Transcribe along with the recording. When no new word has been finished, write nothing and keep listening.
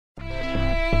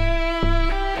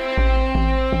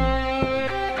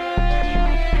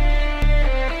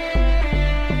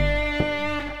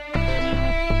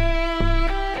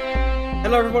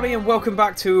Hello everybody and welcome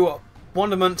back to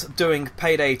Wonderment doing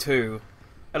Payday 2.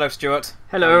 Hello Stuart.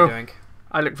 Hello. How are you doing?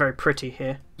 I look very pretty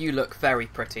here. You look very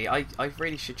pretty. I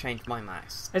really should change my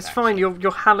mask. It's fine, you're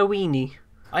Halloweeny.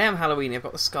 I am Halloween, I've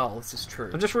got the skull, this is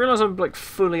true. I just realised I'm like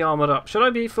fully armoured up. Should I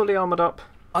be fully armoured up?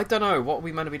 I don't know, what are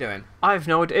we meant to be doing? I have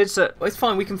no idea. It's Well, it's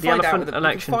fine, we can find out.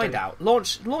 Election find day. out.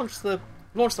 Launch the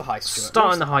heist, Stuart.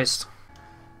 Starting the heist.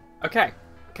 Okay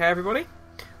everybody.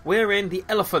 We're in the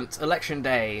Elephant Election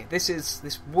Day. This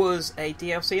was a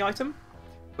DLC item.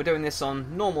 We're doing this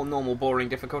on normal, boring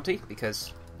difficulty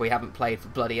because we haven't played for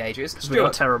bloody ages. We are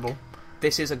terrible.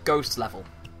 This is a ghost level.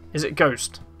 Is it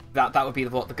ghost? That would be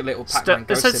what the little Pac-Man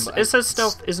ghost symbol. It says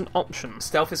stealth is an option.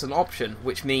 Stealth is an option,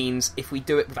 which means if we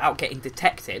do it without getting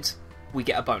detected, we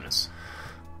get a bonus.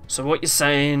 So what you're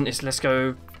saying is let's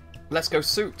go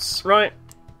suits. Right,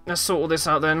 let's sort all this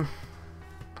out then.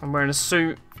 I'm wearing a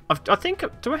suit. I think,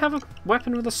 do I have a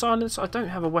weapon with a silencer? I don't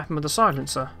have a weapon with a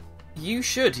silencer. You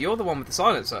should. You're the one with the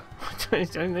silencer. I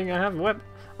don't think I have a weapon.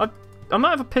 I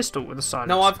might have a pistol with a silencer.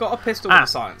 No, I've got a pistol with a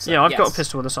silencer. Yeah, I've got a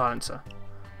pistol with a silencer.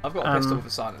 I've got a pistol with a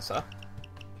silencer.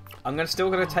 I'm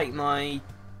still going to take my...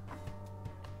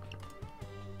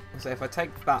 So if I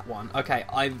take that one... Okay,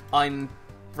 I'm...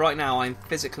 Right now, I'm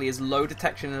physically as low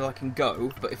detection as I can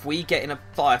go, but if we get in a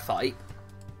firefight,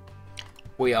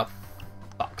 we are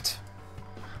fucked.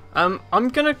 I'm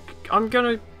gonna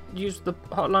use the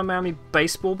Hotline Miami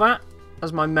baseball bat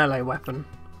as my melee weapon.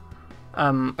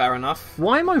 Fair enough.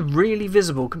 Why am I really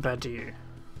visible compared to you?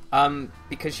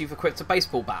 Because you've equipped a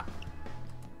baseball bat.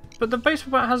 But the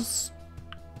baseball bat has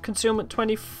concealment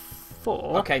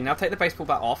 24. Okay, now take the baseball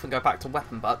bat off and go back to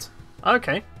weapon butt.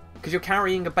 Okay. Because you're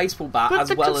carrying a baseball bat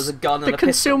as well as a gun and a pistol. The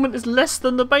concealment is less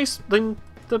than the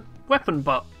weapon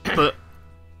butt, but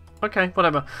okay,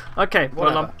 whatever. Okay,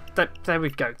 whatever. Well, there we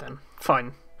go then.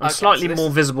 Fine. I'm slightly more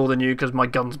visible than you because my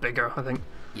gun's bigger, I think.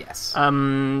 Yes.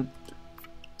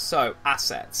 So,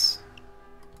 assets.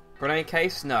 Grenade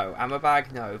case? No. Ammo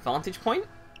bag? No. Vantage point?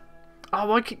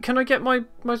 Oh, can I get my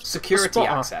security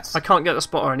spotter? Access? I can't get the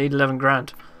spotter. I need 11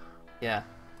 grand. Yeah.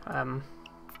 But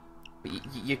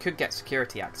you could get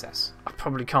security access. I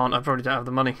probably can't. I probably don't have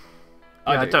the money.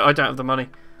 I don't have the money.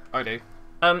 I do.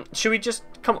 Should we just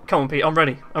come on, Pete? I'm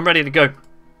ready. I'm ready to go.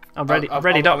 I'm ready. I'm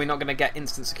readied up. Are we not going to get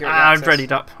instant security access? I'm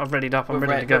readied up. I'm ready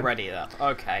to go. We're ready up.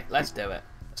 Okay, let's do it.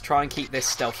 Let's try and keep this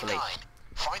stealthily.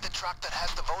 Find the truck that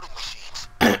has the voting machines.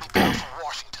 We'll be bound for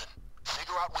Washington.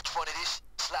 Figure out which one it is,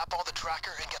 slap on the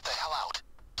tracker, and get the hell out.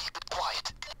 Keep it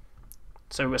quiet.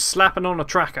 So we're slapping on a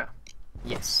tracker.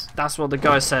 Yes. That's what the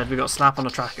guy said. We got slap on a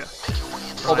tracker.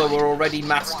 Right. Although we're already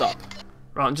masked up.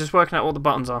 Right, I'm just working out what the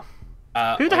buttons are.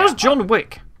 Who the hell's John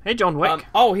Wick? Hey, John Wick.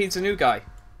 Oh, he's a new guy.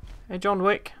 Hey, John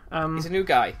Wick. He's a new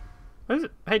guy.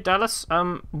 Hey, Dallas.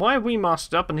 Why are we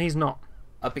masked up and he's not?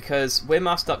 Because we're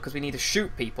masked up because we need to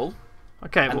shoot people.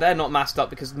 Okay. And they're not masked up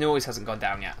because noise hasn't gone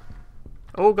down yet.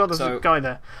 Oh god, there's a guy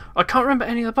there. I can't remember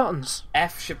any of the buttons.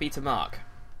 F should be to mark.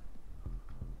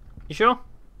 You sure?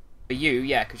 For you,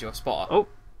 yeah, because you're a spotter. Oh.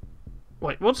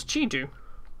 Wait, what does G do?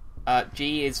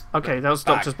 G is... Okay, that was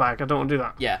Doctor's bag. I don't want to do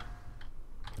that. Yeah.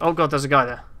 Oh god, there's a guy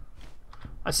there.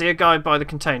 I see a guy by the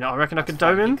container. I reckon I can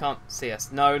dome him. He can't see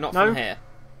us. No, not from here.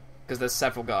 Because there's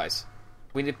several guys.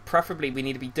 Preferably, we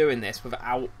need to be doing this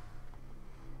without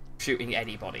shooting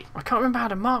anybody. I can't remember how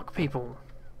to mark people.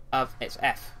 It's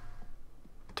F.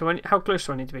 How close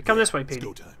do I need to be? Come this way, Peedy.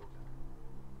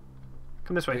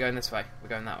 Come this way. We're going this way. We're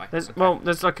going that way.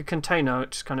 There's like a container.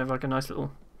 It's kind of like a nice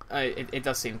little... It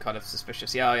does seem kind of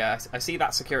suspicious. Yeah, I see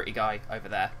that security guy over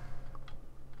there.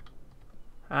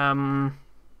 I'm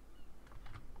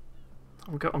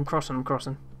crossing.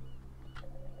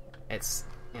 It's...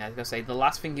 Yeah, I was going to say, the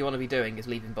last thing you want to be doing is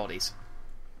leaving bodies.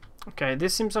 Okay,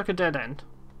 this seems like a dead end.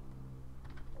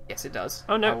 Yes, it does.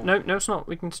 Oh, no, it's not.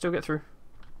 We can still get through.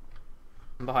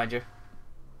 I'm behind you.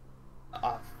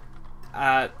 Oh!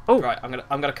 Right, I'm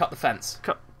gonna cut the fence.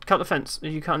 Cut the fence. Are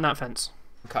you cutting that fence?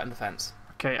 I'm cutting the fence.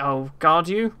 Okay, I'll guard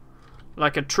you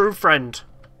like a true friend.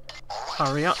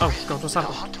 Hurry up. Oh, God, what's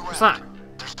happened? What's that?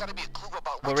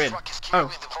 We're in. Oh.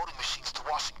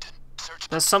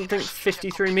 There's something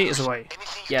 53 metres away.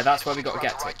 Yeah, that's where we got to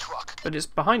get to. But it's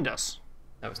behind us.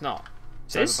 No, it's not.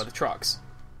 It's over by the trucks.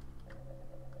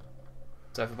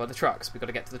 It's over by the trucks. We've got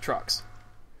to get to the trucks.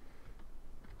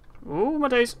 Ooh, my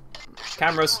days.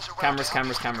 Cameras. Get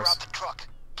Sherlock in.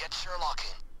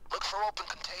 Look for open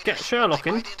containers. Get Sherlock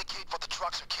in? They might indicate what the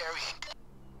trucks are carrying.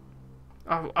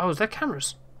 Oh, is there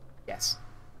cameras? Yes.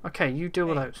 Okay, you deal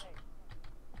with those.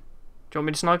 Do you want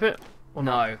me to snipe it? Or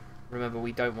no. Not? Remember,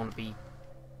 we don't want to be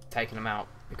taking them out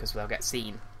because they'll get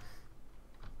seen.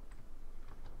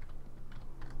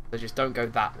 So just don't go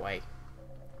that way.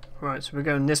 Right, so we're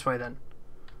going this way then.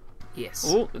 Yes.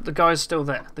 Oh, the guy's still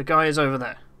there. The guy is over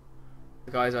there.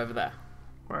 The guy's over there.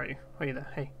 Where are you? Are you there?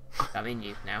 Hey. I'm in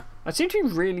you now. I seem to be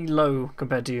really low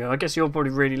compared to you. I guess you're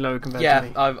probably really low compared to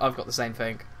me. Yeah, I've got the same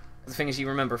thing. The thing is, you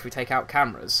remember, if we take out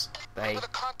cameras, they... Remember the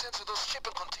contents of those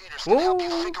shipping containers can help you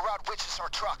figure out which is our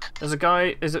truck. There's a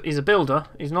guy. He's a builder.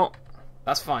 He's not.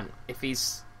 That's fine. If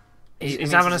he's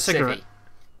having a cigarette. Civvy.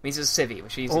 Means he's a civvy,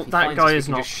 which means Oh, if he that finds guy us, we is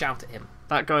can not. just shout at him.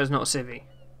 That guy is not a civvy.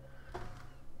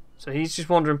 So he's just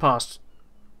wandering past.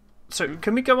 So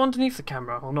can we go underneath the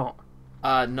camera or not?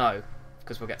 No,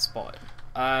 because we'll get spotted.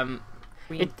 Can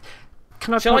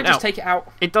I Shall I point just out? take it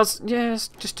out? It does. Yes,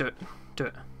 just do it. Do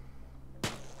it.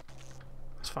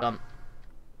 That's fine. Done.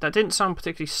 That didn't sound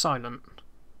particularly silent.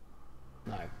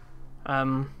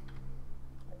 No.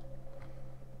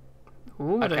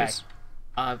 Ooh, Okay. days.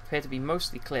 I appear to be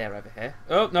mostly clear over here.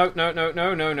 Oh,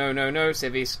 no,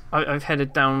 civvies. I've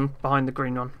headed down behind the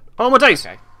green one. Oh my days!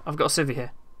 Okay. I've got a civvy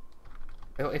here.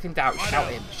 If in doubt, shout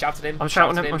at him. Shout at him. I'm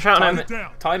shouting him. I'm shouting him.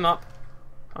 Time up.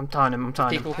 I'm tying him. I'm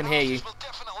tying him. People can hear you. Will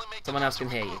definitely make Someone else can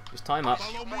hear you. Just time up.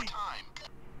 you more time.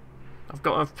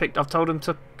 I've told him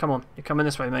to come on. You're coming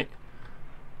this way, mate.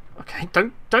 Okay,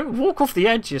 don't walk off the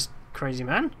edge, you crazy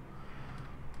man.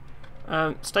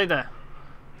 Stay there.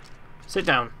 Sit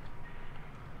down.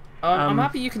 I'm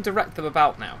happy you can direct them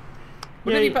about now.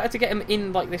 Wouldn't Yeah, it be better to get him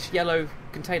in like this yellow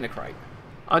container crate?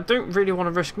 I don't really want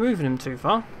to risk moving him too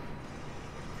far.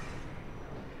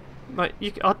 Like,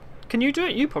 can you do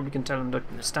it? You probably can tell him to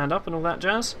stand up and all that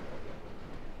jazz.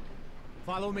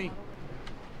 Follow me.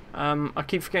 I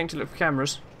keep forgetting to look for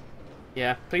cameras.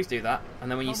 Yeah, please do that. And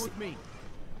then when you Come with me.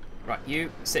 right,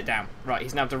 you sit down. Right,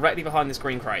 he's now directly behind this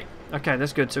green crate. Okay,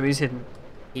 that's good. So he's hidden.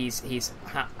 He's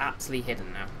absolutely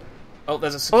hidden now. Oh,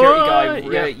 there's a security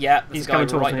guy. Yeah, there's he's a guy coming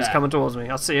towards right me. there. He's coming towards me.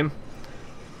 I see him.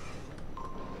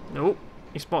 Nope,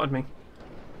 he spotted me.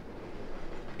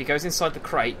 If he goes inside the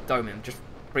crate, dome him. Just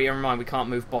bear in mind, we can't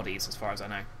move bodies, as far as I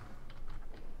know.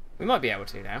 We might be able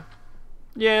to now.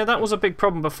 Yeah, that was a big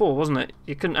problem before, wasn't it?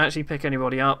 You couldn't actually pick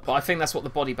anybody up. But I think that's what the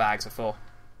body bags are for.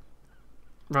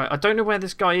 Right, I don't know where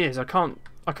this guy is. I can't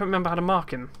remember how to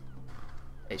mark him.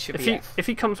 It should be F. If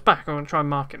he comes back, I'm gonna try and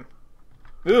mark him.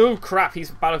 Ooh, crap, he's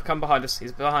about to come behind us.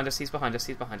 He's behind us, he's behind us,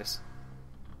 he's behind us.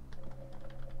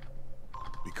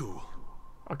 Be cool.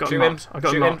 I got Shoot him him, marked. I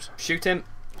got shoot him him, marked. shoot him.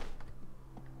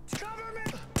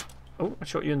 Oh, I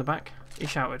shot you in the back. He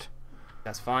shouted.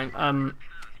 That's fine.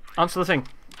 Answer the thing.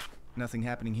 Nothing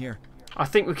happening here. I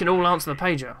think we can all answer the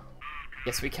pager.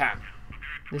 Yes, we can.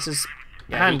 This is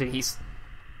Yeah, handy. he's...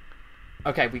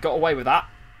 Okay, we got away with that.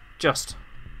 Just.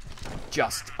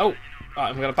 Oh, alright,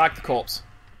 I'm going to bag the corpse.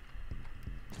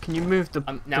 Can you move the...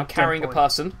 I'm now the carrying a dead boy?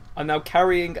 person. I'm now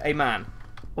carrying a man.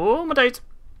 Oh, my date.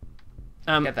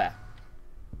 Get there.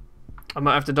 I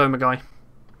might have to dome a guy.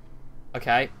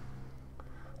 Okay.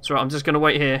 That's right, I'm just going to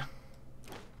wait here.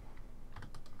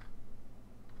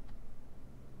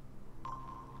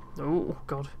 Oh,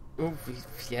 God. Ooh,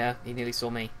 yeah, he nearly saw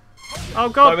me. Oh,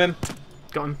 God. Dome him.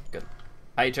 Got him. Good.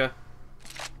 Pager.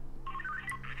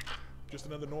 Just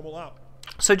another normal op.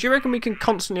 So do you reckon we can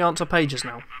constantly answer pages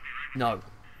now? No.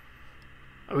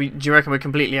 Do you reckon we're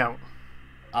completely out?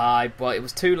 Well, it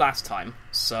was 2 last time,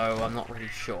 so I'm not really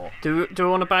sure. Do I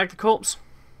want to bag the corpse?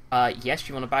 Yes,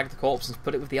 you want to bag the corpse and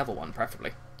put it with the other one,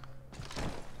 preferably.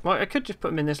 Well, I could just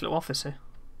put him in this little office here.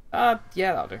 Yeah,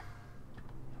 that'll do.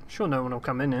 Sure no one will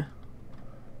come in here.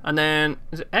 And then,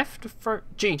 is it F to throw?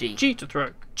 G. G. G to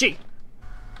throw. G.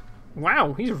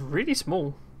 Wow, he's really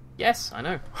small. Yes, I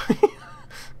know. I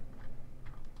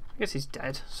guess he's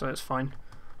dead, so it's fine.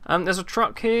 There's a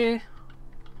truck here.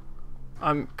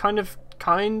 I'm kind of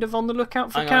on the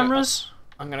lookout for cameras.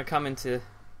 I'm going to come into...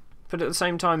 But at the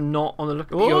same time, not on the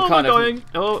lookout. You're Oh, kind of- going.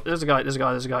 Oh, there's a guy.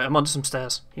 I'm under some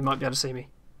stairs. He might be able to see me.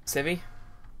 Civvy?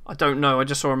 I don't know. I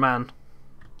just saw a man.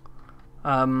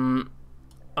 I'm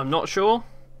not sure.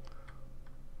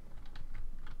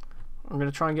 I'm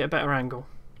going to try and get a better angle.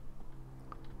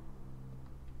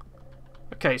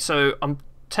 Okay, so I'm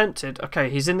tempted.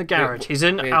 Okay, he's in the garage. He's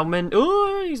in Almendia.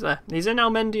 Oh, he's there. He's in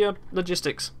Almendia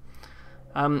Logistics.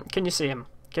 Can you see him?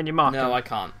 Can you mark him? No, I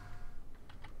can't.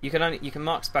 You can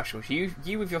mark specials.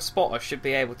 You with your spotter should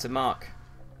be able to mark.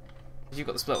 Because you've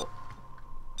got the split.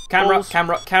 Camera, Balls.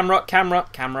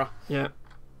 camera. Yeah.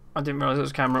 I didn't realise it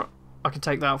was a camera. I can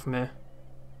take that out from here.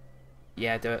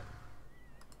 Yeah, do it.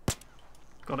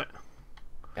 Got it.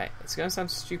 Okay, it's going to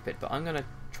sound stupid, but I'm going to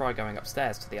try going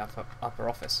upstairs to the upper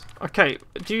office. Okay,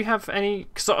 do you have any...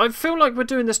 Because I feel like we're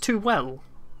doing this too well.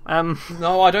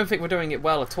 No, I don't think we're doing it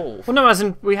well at all. Well, no, as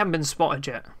in we haven't been spotted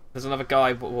yet. There's another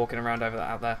guy walking around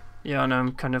out there. Yeah, I know.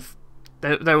 I'm kind of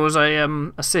There was a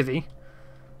civvy.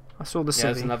 I saw the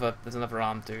civvy. There's another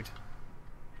armed dude.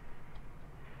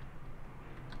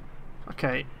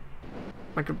 Okay.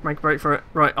 Make a break for it.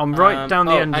 Right, I'm right down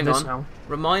the end of this now.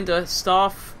 Reminder,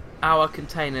 staff hour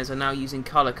containers are now using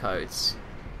colour codes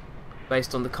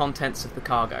based on the contents of the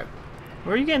cargo.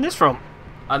 Where are you getting this from?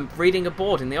 I'm reading a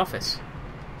board in the office.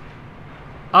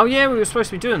 Oh yeah, we were supposed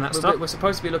to be doing that stuff. We're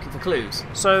supposed to be looking for clues.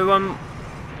 So,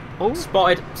 oh,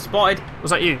 Spotted.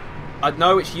 was that you?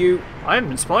 No, it's you. I haven't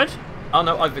been spotted. Oh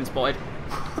no, I've been spotted.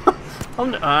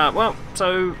 Well,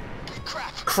 so...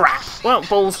 Crap. Well,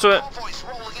 balls to it.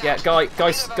 Yeah,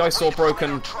 guy saw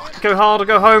broken... Go hard or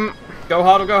go home. Go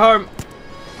hard or go home.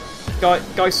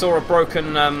 Guy saw a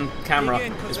broken camera,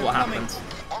 is what happened.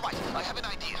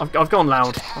 I've gone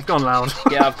loud.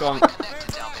 Yeah, I've gone...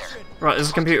 Right, there's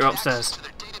a computer upstairs.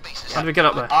 How do we get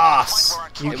up there? Ass!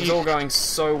 It was all going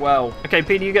so well. Okay,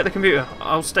 Peter, you get the computer.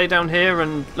 I'll stay down here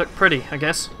and look pretty, I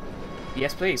guess.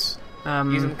 Yes, please.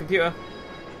 Using the computer.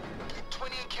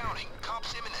 20 and counting.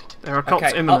 Cops imminent. There are cops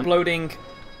Okay, imminent. uploading.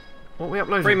 What are we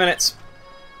uploading? 3 minutes.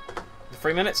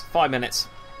 3 minutes? 5 minutes.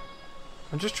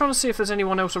 I'm just trying to see if there's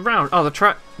anyone else around. Oh, the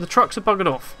trucks are buggered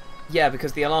off. Yeah,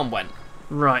 because the alarm went.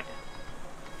 Right.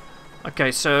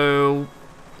 Okay, so...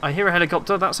 I hear a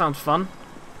helicopter. That sounds fun.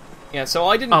 Yeah, so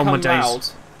I didn't Oh, my come days. loud.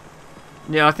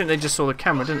 Yeah, I think they just saw the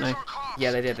camera, didn't they?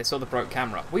 Yeah, they did. They saw the broke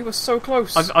camera. We were so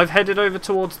close. I've headed over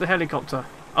towards the helicopter.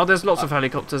 Oh, there's lots of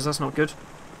helicopters. That's not good.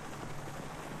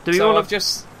 Do we so want I've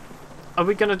just... Are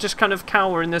we going to just kind of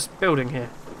cower in this building here?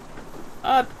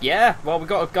 Yeah. Well, we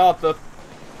got to guard the...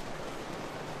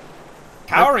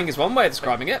 Cowering is one way of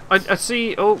describing it. I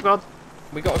see... Oh, God.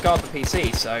 We got to guard the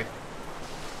PC, so...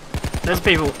 There's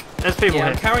people. There's people Yeah,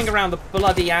 here. I'm carrying around the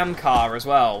bloody AM car as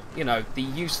well. You know, the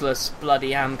useless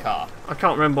bloody AM car. I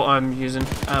can't remember what I'm using.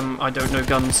 I don't know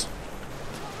guns.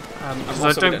 Because I Also,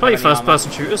 we don't don't play have any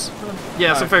first-person shooters. Yeah,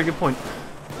 that's No. a very good point.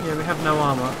 Yeah, we have no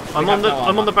armor. I'm have no on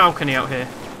armor. the balcony out here.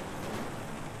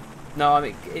 No, I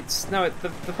mean,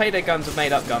 the Payday guns are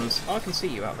made-up guns. Oh, I can see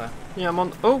you out there. Yeah, I'm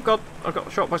on... Oh, God. I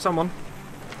got shot by someone.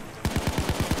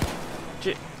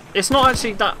 It's not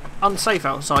actually that unsafe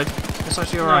outside. It's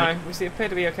actually alright. No, we appear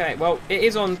to be okay. Well, it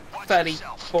is on fairly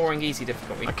boring, easy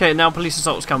difficulty. Okay, now police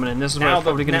assault's coming in. This is where it's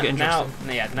probably going to get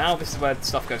interesting. Now this is where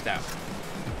stuff goes down.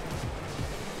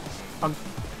 I'm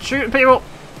shooting people!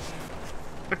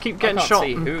 I keep getting I can't shot.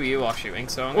 see who you are shooting,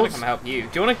 so I'm going to come help you.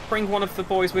 Do you want to bring one of the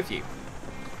boys with you?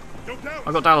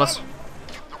 I got Dallas.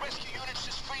 The rescue units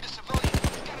just freed a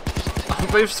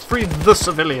civilian. We've freed the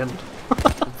civilian.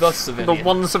 The civilian. The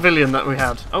one civilian that we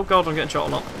had. Oh god, I'm getting shot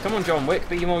a lot. Come on, John Wick,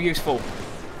 be more useful.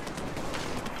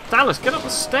 Dallas, get up the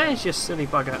stairs, you silly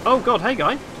bugger. Oh god, hey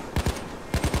guy.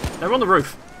 They're on the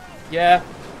roof. Yeah,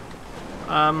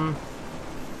 Um,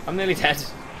 I'm nearly dead.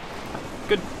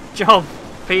 good job,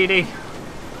 Peedy.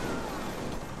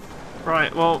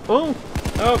 Right, well, oh,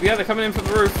 Oh, yeah, they're coming in from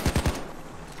the roof.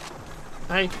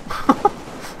 hey.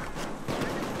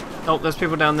 Oh, there's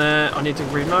people down there. I need to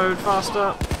reload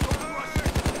faster.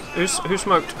 Who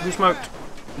smoked? Who smoked?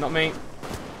 Not me.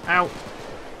 Ow.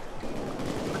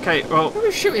 Okay, well,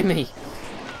 Who's shooting me?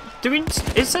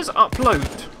 it says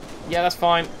upload. Yeah, that's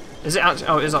fine. Is it actually?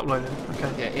 Oh, it is uploading.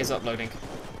 Okay. Yeah, it is uploading.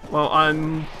 Well,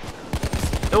 I'm...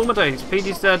 All my days.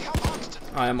 Peedy's dead.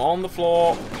 I am on the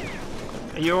floor.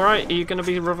 Are you alright? Are you going to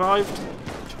be revived?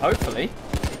 Hopefully.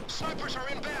 Snipers are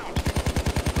inbound.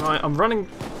 Right, I'm running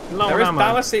low There on is ammo.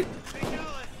 ballast.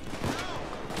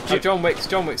 Oh, John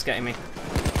Wick's getting me.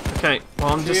 Okay, well,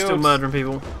 I'm just still Shields. murdering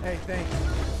people. Hey, thanks.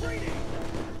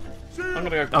 I'm gonna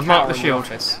go. I've marked the cower in shield.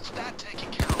 office. That's that taken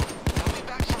care of. I'll be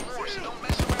back for more, so don't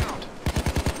mess around.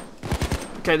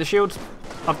 Okay, the shields.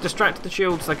 I've distracted the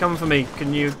shields. They're coming for me.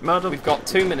 Can you murder? We've got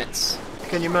 2 minutes.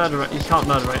 Can you murder it? You can't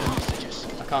murder it.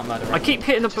 I can't murder I it. keep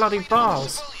hitting the bloody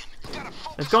bars.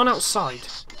 They've gone outside.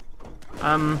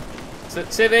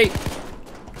 Civvy!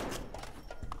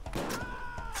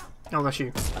 Oh, that's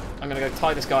you. I'm gonna go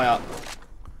tie this guy up.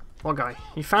 What guy?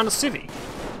 You found a civvy.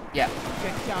 Yeah.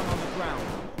 Get down on the ground.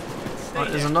 Right,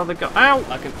 there's another guy. Ow!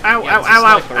 I can, Ow! yeah, Ow! there's a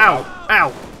Ow! sniper. Ow!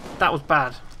 Ow! That was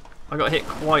bad. I got hit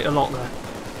quite a lot there.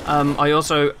 I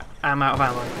also am out of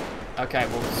ammo. Okay,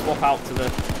 we'll swap out to the.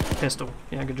 Pistol.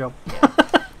 Yeah, good job.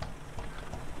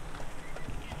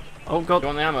 Oh Do god. you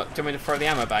want the ammo? Do you want me to throw the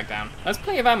ammo bag down? There's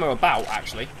plenty of ammo about,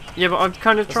 actually. Yeah, but I'm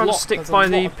kind of trying to stick by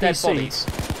the PC. Bodies.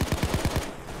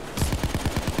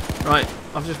 Right,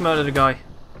 I've just murdered a guy.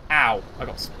 Ow! I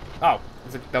got. Oh,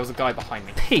 there was a guy behind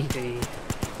me. PD.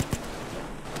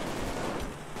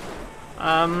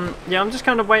 Yeah, I'm just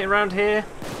kind of waiting around here.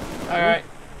 Alright.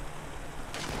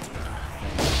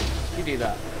 You do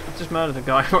that. I've just murdered a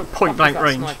guy at point blank That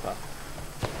range. sniper.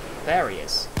 There he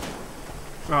is.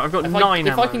 Right, I've got If 9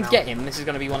 if ammo I can now. get him, this is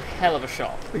going to be one hell of a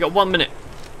shot. We got 1 minute.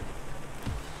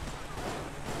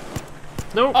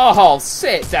 No. Oh,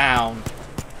 sit down.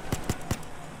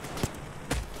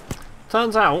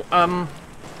 Turns out,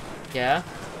 Yeah.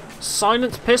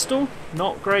 silenced pistol,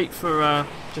 not great for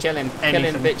just Killing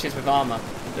anything. bitches with armor.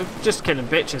 Just killing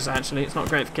bitches, actually. It's not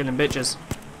great for killing bitches.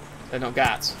 They're not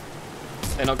gats.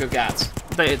 They're not good gats.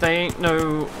 They ain't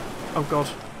no... Oh, God.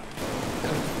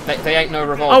 They ain't no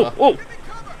revolver. Oh!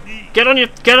 Get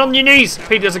on your knees!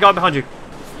 Pete, there's a guy behind you.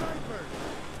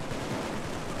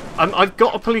 I've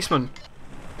got a policeman.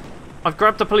 I've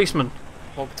grabbed a policeman.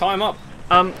 Well, tie him up.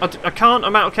 I can't.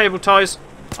 I'm out of cable ties.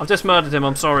 I've just murdered him.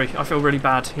 I'm sorry. I feel really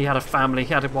bad. He had a family.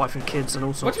 He had a wife and kids and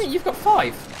all sorts. What do you mean? You've got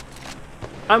 5.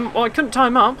 Well, I couldn't tie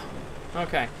him up.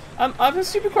 Okay. I have a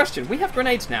stupid question. We have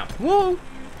grenades now. Whoa.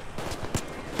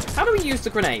 How do we use the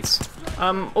grenades?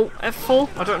 Oh, F4?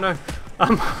 I don't know.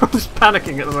 I'm just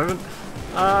panicking at the moment.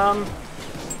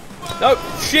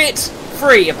 Oh, shit!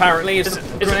 3, apparently, is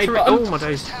the grenade button. Oh, my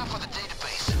days. Half of the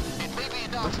database. It may be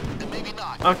enough, and maybe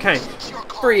not. Okay. It's your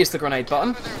call. 3 is the grenade button.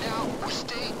 Over there now, or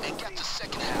stay and get the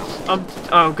second half.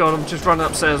 Oh, God, I'm just running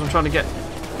upstairs. I'm trying to get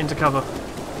into cover.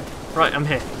 Right, I'm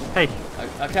here. Hey,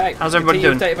 Okay. How's everybody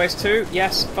Continue doing? with database 2.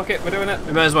 Yes, fuck it, we're doing it.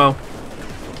 we may as well.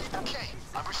 Okay,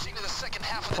 I'm receiving the second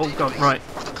half of the Oh, database. God, right.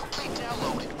 With a complete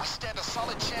download, we stand a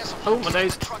solid chance of Oh, my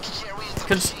days. the truck carrying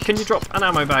the Can you drop an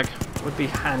ammo bag? Would be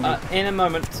handy. In a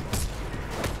moment.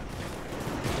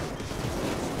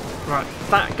 Right,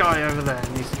 that guy over there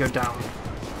needs to go down.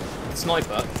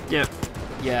 Sniper. Yep.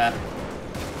 Yeah.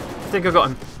 I think I got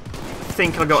him. I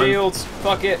think I got him. Shields.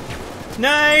 Fuck it.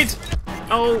 Nade!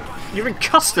 Oh, you're in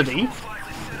custody?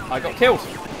 I got killed.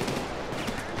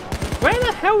 Where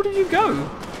the hell did you go?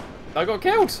 I got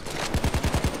killed.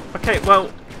 Okay, well,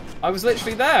 I was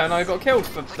literally there and I got killed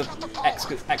for the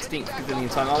Xth gazillion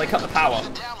time. Oh, they cut the power.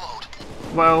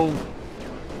 download. well,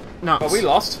 nuts. But we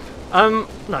lost. No,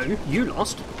 you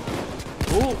lost.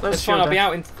 Oh, It's let's fine. shield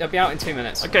I'll be out in 2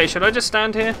 minutes. Okay, should I just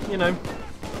stand here? You know,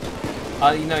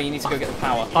 You need to go get the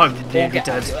power. I'm Or nearly get-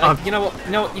 dead. You know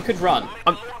what? You could run.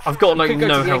 I've got like You could go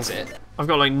no to the health. exit. I've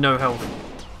got like no health.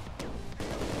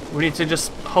 We need to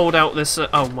just hold out this.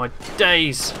 Oh my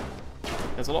days!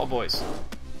 There's a lot of boys.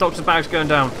 Doctor's bag's going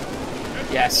down.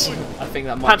 Yes, I think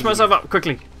that might. Patch be myself up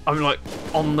quickly. I'm like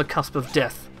on the cusp of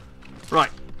death. Right.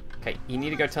 Okay, you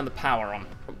need to go turn the power on.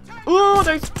 Oh,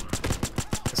 days.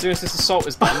 As soon as this assault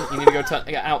is done, you need to go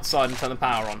get outside and turn the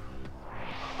power on.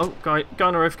 Oh, guy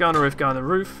on the roof, guy on the roof, guy on the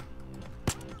roof.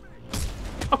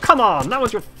 Oh, come on! That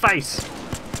was your face!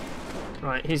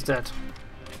 Right, he's dead.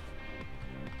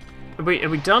 Are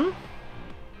we done?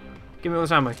 Give me all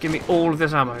this ammo. Give me all of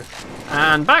this ammo.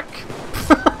 And back!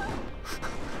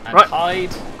 And Right.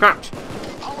 hide. Crouch!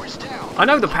 Power's down. I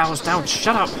know the power's down,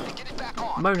 shut up! Get it back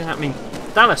on. Moaning at me.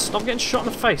 Dallas, stop getting shot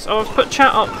in the face. Oh, I've put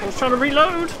chat up. I was trying to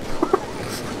reload.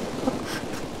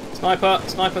 Sniper,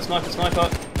 sniper, sniper, sniper.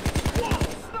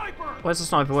 Where's the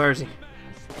sniper? Where is he?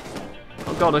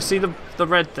 Oh god, I see the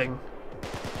red thing.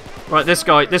 Right, this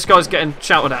guy's getting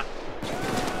shouted at.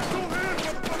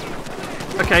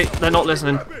 Okay, they're not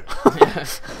listening.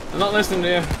 I'm not listening to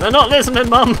you. They're not listening,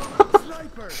 Mum.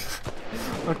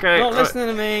 Okay. Not right. listening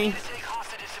to me. Take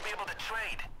hostages to be able to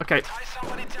trade. Okay. Tie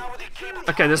somebody down with your cable.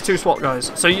 Okay, there's 2 SWAT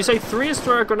guys. So you say 3 is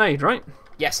throw a grenade, right?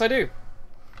 Yes, I do.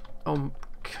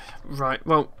 Right.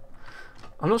 Well,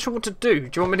 I'm not sure what to do.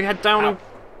 Do you want me to head down and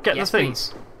get Yes, the thing?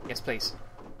 please. Yes, please.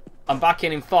 I'm back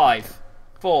in 5,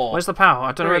 4. Where's the power?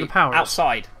 I don't know where the 3. power is.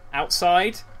 Outside,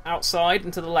 outside, outside,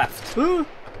 and to the left. Ooh.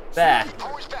 There.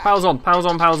 Power's back. Power's on, power's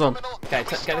on, power's on. Okay, get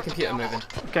the computer moving.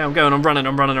 Okay, I'm going, I'm running.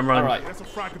 All right. That's a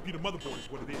fried computer motherboard is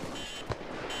what it is.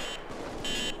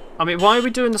 I mean, why are we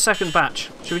doing the second batch?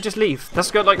 Should we just leave?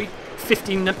 That's got like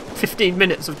 15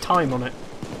 minutes of time on it.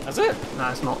 That's it. No,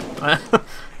 it's not.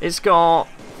 It's got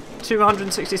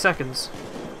 260 seconds.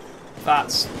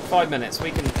 That's 5 minutes.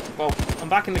 We can. Well, I'm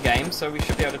back in the game, so we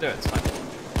should be able to do it this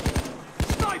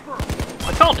time.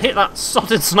 I can't hit that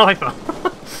sodded sniper.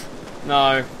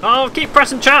 No, Oh, keep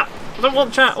pressing chat. I don't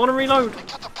want chat. I want to reload.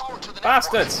 Cut the power to the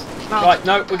bastards! Right,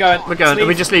 no, we're going. We're going. Leave. Are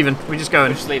we just leaving? We're just going.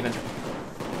 We're just leaving.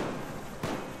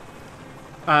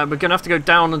 We're going to have to go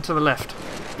down and to the left.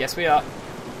 Yes, we are.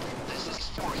 This is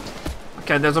for it.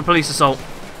 Okay, there's a police assault.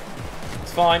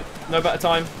 It's fine. No better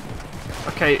time.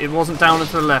 Okay, it wasn't down and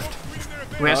to the left.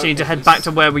 We No, actually need to it head was- back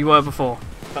to where we were before.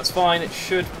 That's fine. It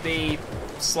should be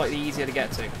slightly easier to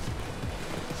get to.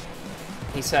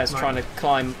 He says, Right. trying to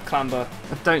clamber.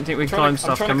 I don't think we Trying climb to,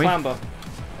 stuff, I'm trying can to we? clamber.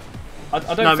 I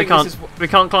don't No, we think can't. this is. We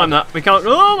can't climb that. We can't.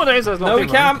 Oh my days! There's No, we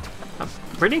nothing, man. can't.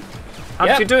 Really? How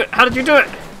Yep. did you do it? How did you do it?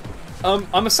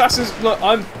 I'm Assassin's. Look,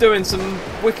 I'm doing some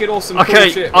wicked awesome. Okay, cool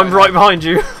shit I'm right now. behind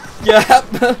you.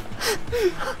 Yeah.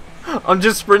 I'm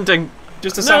just sprinting.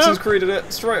 Just Assassin's Creed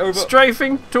it straight over.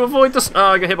 Strafing to avoid the. Oh,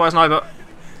 I get hit by a sniper.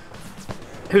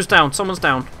 Who's down? Someone's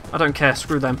down. I don't care.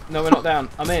 Screw them. No, we're not down.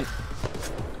 I'm in.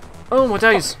 Oh my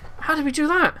days! How did we do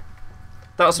that?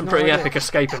 That was some pretty idea. epic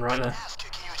escaping right there. Ass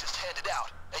kicking you just handed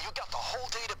out, and you got the whole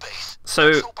database. So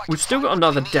Let's hope I we've can still got find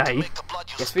another what you need to day. make the blood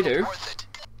you Yes, we spilled do. worth it.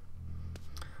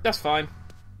 That's fine.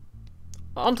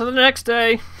 On to the next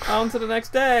day. On to the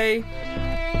next day.